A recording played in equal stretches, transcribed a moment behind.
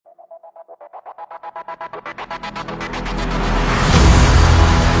What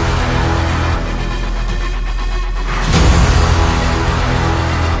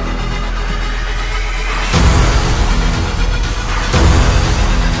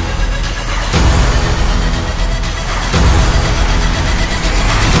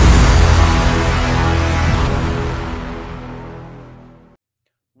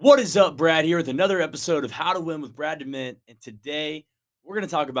is up, Brad here with another episode of How to Win with Brad DeMint. And today we're going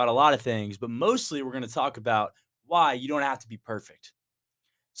to talk about a lot of things, but mostly we're going to talk about why you don't have to be perfect.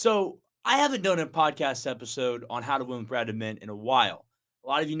 So I haven't done a podcast episode on How to Win with Brad DeMint in a while. A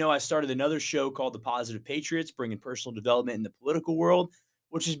lot of you know I started another show called The Positive Patriots, bringing personal development in the political world,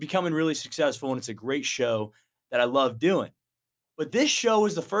 which is becoming really successful, and it's a great show that I love doing. But this show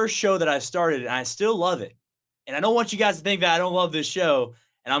was the first show that I started, and I still love it. And I don't want you guys to think that I don't love this show,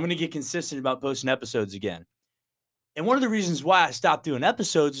 and I'm going to get consistent about posting episodes again. And one of the reasons why I stopped doing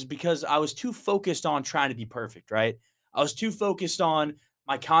episodes is because I was too focused on trying to be perfect, right? I was too focused on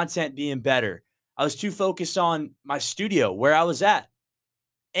my content being better. I was too focused on my studio, where I was at.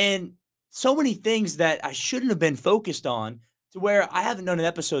 And so many things that I shouldn't have been focused on, to where I haven't done an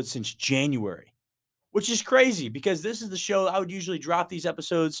episode since January, which is crazy because this is the show I would usually drop these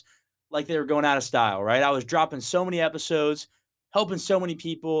episodes like they were going out of style, right? I was dropping so many episodes, helping so many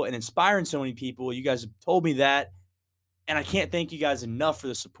people and inspiring so many people. You guys have told me that, and I can't thank you guys enough for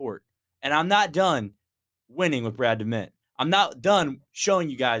the support. And I'm not done winning with Brad DeMint. I'm not done showing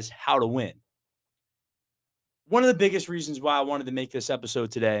you guys how to win. One of the biggest reasons why I wanted to make this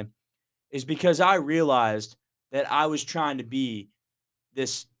episode today is because I realized that I was trying to be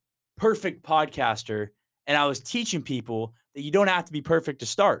this perfect podcaster, and I was teaching people that you don't have to be perfect to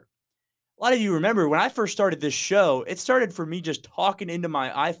start. A lot of you remember when I first started this show, it started for me just talking into my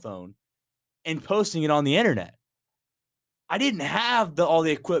iPhone and posting it on the internet. I didn't have all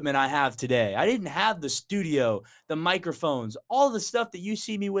the equipment I have today. I didn't have the studio, the microphones, all the stuff that you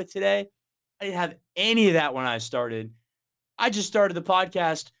see me with today. I didn't have any of that when I started. I just started the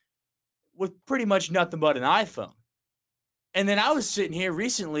podcast with pretty much nothing but an iPhone. And then I was sitting here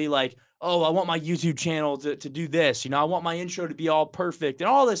recently like, oh, I want my YouTube channel to do this. I want my intro to be all perfect and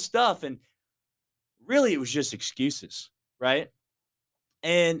all this stuff. And really, it was just excuses, right?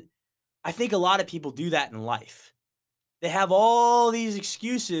 And I think a lot of people do that in life. They have all these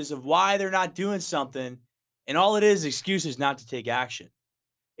excuses of why they're not doing something, and all it is excuses not to take action.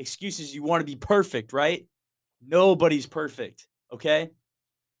 Excuses you want to be perfect, right? Nobody's perfect, okay?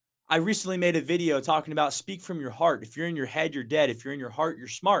 I recently made a video talking about speak from your heart. If you're in your head, you're dead. If you're in your heart, you're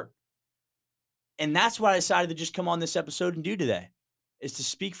smart. And that's what I decided to just come on this episode and do today, is to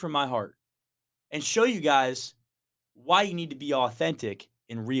speak from my heart and show you guys why you need to be authentic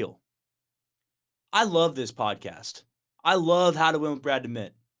and real. I love this podcast. I love How to Win with Brad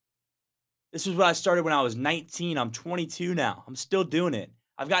DeMint. This is what I started when I was 19. I'm 22 now. I'm still doing it.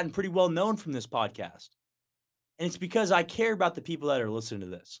 I've gotten pretty well known from this podcast. And it's because I care about the people that are listening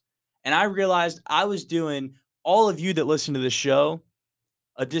to this. And I realized I was doing all of you that listen to this show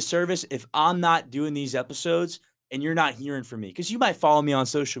a disservice if I'm not doing these episodes and you're not hearing from me. Because you might follow me on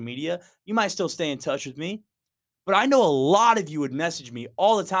social media. You might still stay in touch with me. But I know a lot of you would message me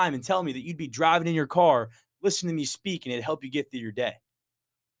all the time and tell me that you'd be driving in your car, listening to me speak, and it'd help you get through your day.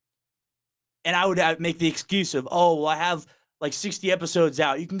 And I would make the excuse of, oh, well, I have like 60 episodes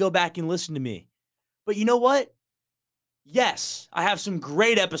out. You can go back and listen to me. But you know what? Yes, I have some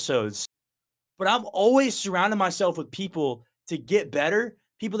great episodes. But I'm always surrounding myself with people to get better,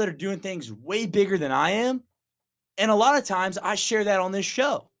 people that are doing things way bigger than I am. And a lot of times I share that on this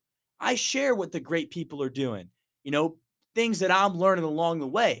show. I share what the great people are doing, things that I'm learning along the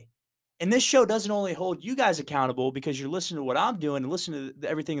way. And this show doesn't only hold you guys accountable because you're listening to what I'm doing and listening to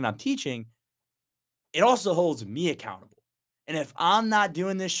everything that I'm teaching. It also holds me accountable. And if I'm not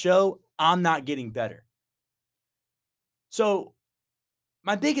doing this show, I'm not getting better. So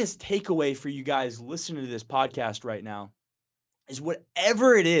my biggest takeaway for you guys listening to this podcast right now is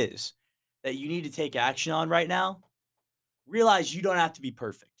whatever it is that you need to take action on right now, realize you don't have to be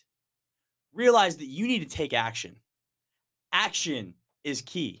perfect. Realize that you need to take action. Action is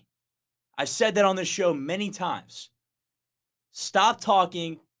key. I've said that on this show many times. Stop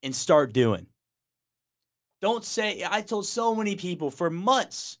talking and start doing. Don't say, I told so many people for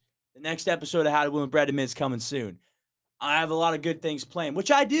months, the next episode of How to Win with Brad DeMint is coming soon. I have a lot of good things planned,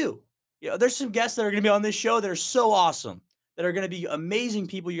 which I do. There's some guests that are going to be on this show that are so awesome, that are going to be amazing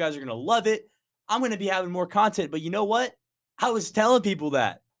people. You guys are going to love it. I'm going to be having more content, but you know what? I was telling people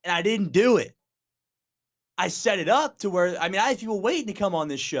that, and I didn't do it. I set it up to where, I have people waiting to come on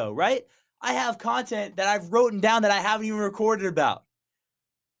this show, right? I have content that I've written down that I haven't even recorded about.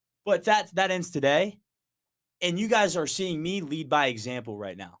 But that ends today. And you guys are seeing me lead by example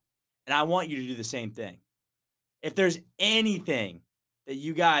right now. And I want you to do the same thing. If there's anything that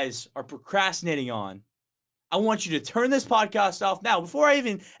you guys are procrastinating on, I want you to turn this podcast off now before I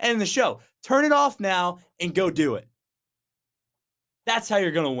even end the show. Turn it off now and go do it. That's how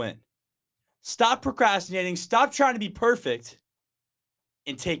you're going to win. Stop procrastinating, stop trying to be perfect,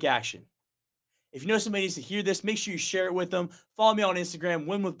 and take action. If you know somebody needs to hear this, make sure you share it with them. Follow me on Instagram,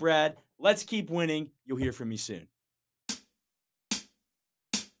 Win with Brad. Let's keep winning. You'll hear from me soon.